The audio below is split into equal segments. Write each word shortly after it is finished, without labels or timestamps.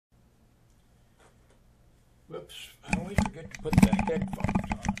Whoops, I always forget to put the headphones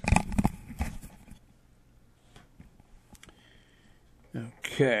on.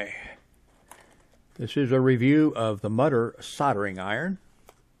 Okay. This is a review of the Mutter soldering iron.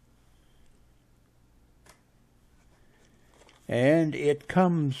 And it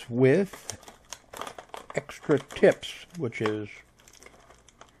comes with extra tips, which is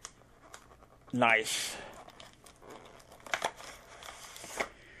nice.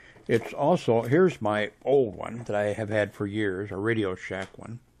 It's also, here's my old one that I have had for years, a Radio Shack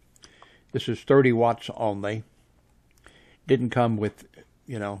one. This is 30 watts only. Didn't come with,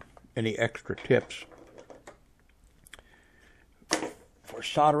 any extra tips for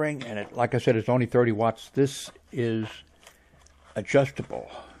soldering, and like I said, it's only 30 watts. This is adjustable,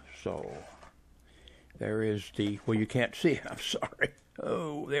 so there is well, you can't see it, I'm sorry.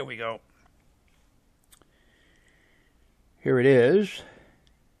 Oh, there we go. Here it is.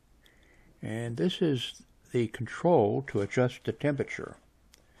 And this is the control to adjust the temperature.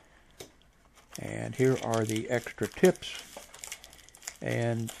 And here are the extra tips.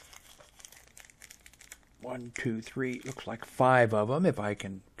 And 1, 2, 3, looks like 5 of them, if I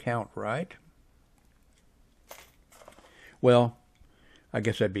can count right. Well, I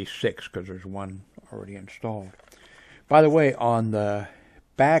guess that'd be 6 because there's one already installed. By the way, on the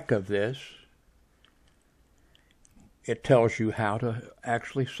back of this, it tells you how to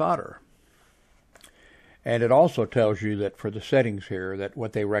actually solder. And it also tells you that for the settings here, that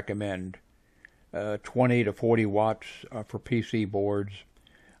what they recommend, 20 to 40 watts for PC boards,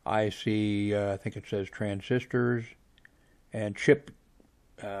 IC, I think it says transistors, and chip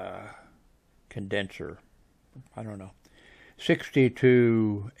condenser, I don't know, 60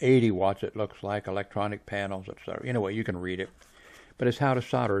 to 80 watts it looks like, electronic panels, etc. Anyway, you can read it. But it's how to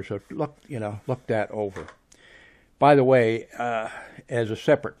solder, so look that over. By the way, as a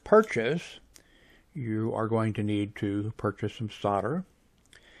separate purchase, you are going to need to purchase some solder,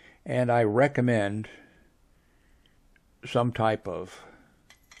 and I recommend some type of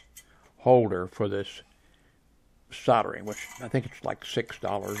holder for this soldering, which I think it's like $6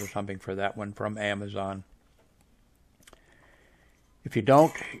 or something for that one from Amazon. If you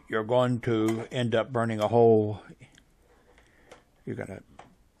don't, you're going to end up burning a hole. You're going to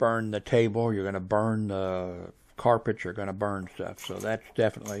burn the table, you're going to burn the carpet, you're going to burn stuff. So that's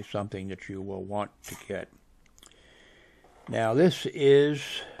definitely something that you will want to get. Now this is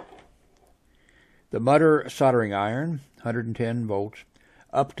the Mutter soldering iron, 110 volts,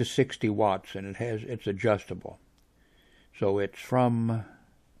 up to 60 watts, and it's adjustable. So it's from,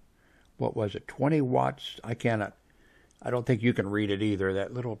 what was it, 20 watts? I don't think you can read it either.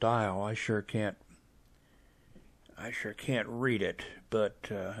 That little dial, I sure can't read it,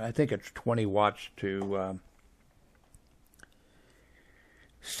 but I think it's 20 watts to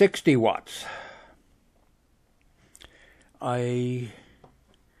 60 watts. I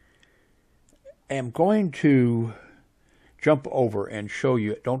am going to jump over and show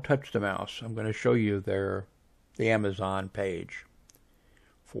you, don't touch the mouse, I'm going to show you the Amazon page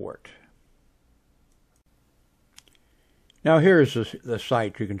for it. Now here's the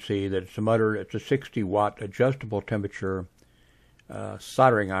site. You can see that it's a 60 watt adjustable temperature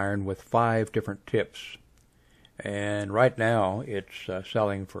soldering iron with 5 different tips. And right now it's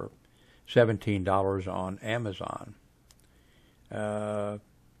selling for $17 on Amazon.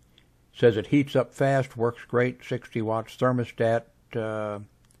 Says it heats up fast, works great, 60 watts thermostat,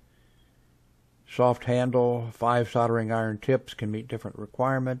 soft handle, 5 soldering iron tips, can meet different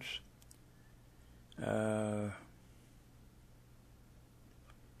requirements.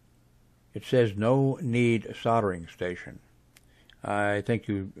 It says no need soldering station. I think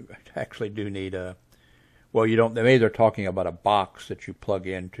you actually do need well, you don't, maybe they're talking about a box that you plug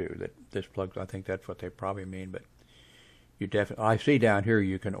into, that this plugs, I think that's what they probably mean, but you definitely, I see down here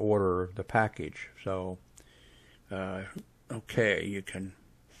you can order the package, so, okay, you can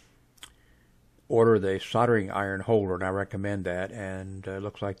order the soldering iron holder, and I recommend that, and it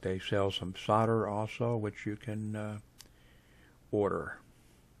looks like they sell some solder also, which you can order.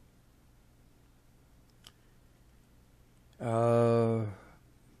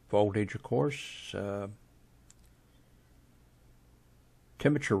 Voltage, of course,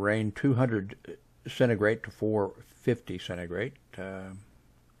 temperature range 200 centigrade to 450 centigrade, and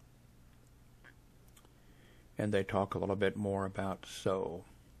they talk a little bit more about, so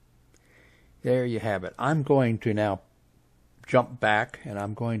there you have it. I'm going to now jump back, and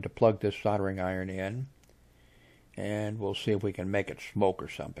I'm going to plug this soldering iron in, and we'll see if we can make it smoke or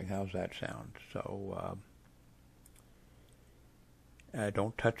something. How's that sound? So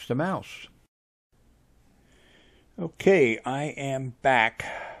don't touch the mouse. Okay, I am back,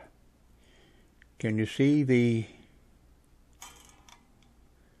 Can you see the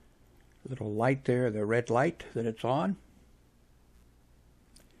little light there, the red light that it's on?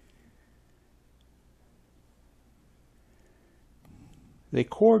 The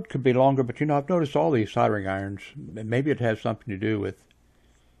cord could be longer, but you know, I've noticed all these soldering irons, maybe it has something to do with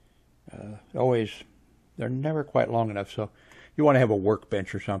they're never quite long enough, so you want to have a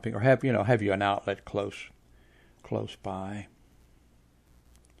workbench or something, or have you an outlet close by.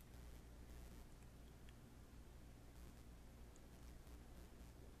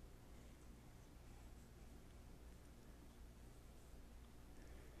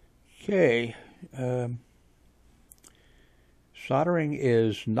 Okay, soldering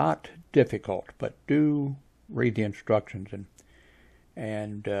is not difficult, but do read the instructions,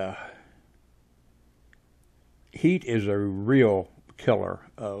 and heat is a real killer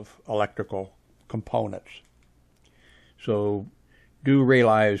of electrical components. So do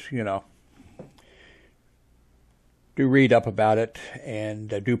realize, do read up about it,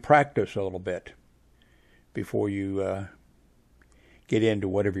 and do practice a little bit before you get into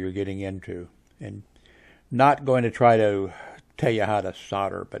whatever you're getting into. And not going to try to tell you how to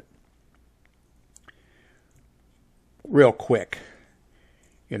solder, but real quick,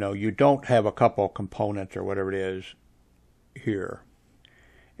 you don't have a couple components or whatever it is here,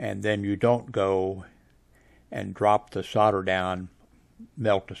 and then you don't go and drop the solder down,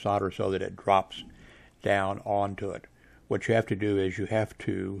 melt the solder so that it drops down onto it. What you have to do is you have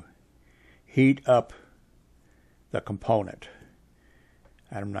to heat up the component.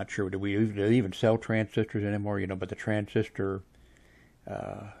 I'm not sure, do we even sell transistors anymore? But the transistor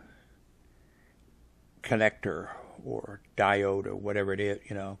connector or diode or whatever it is,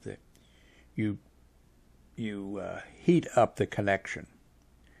 that you heat up the connection,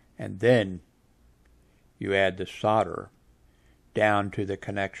 and then you add the solder down to the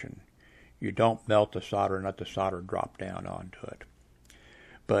connection. You don't melt the solder and let the solder drop down onto it.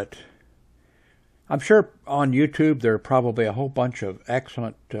 But I'm sure on YouTube there are probably a whole bunch of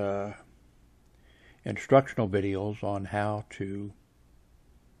excellent instructional videos on how to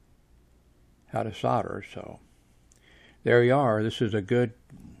solder. So there you are. This is a good,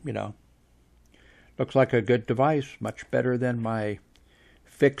 looks like a good device, much better than my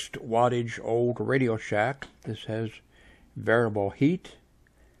fixed wattage old Radio Shack. This has variable heat,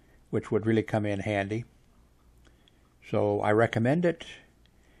 which would really come in handy. So I recommend it.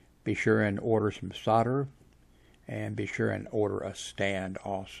 Be sure and order some solder, and be sure and order a stand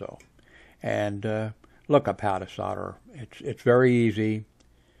also. And look up how to solder. It's very easy,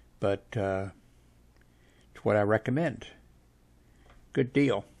 but it's what I recommend. Good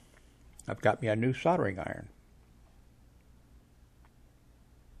deal. I've got me a new soldering iron.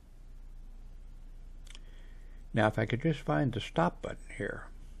 Now if I could just find the stop button here.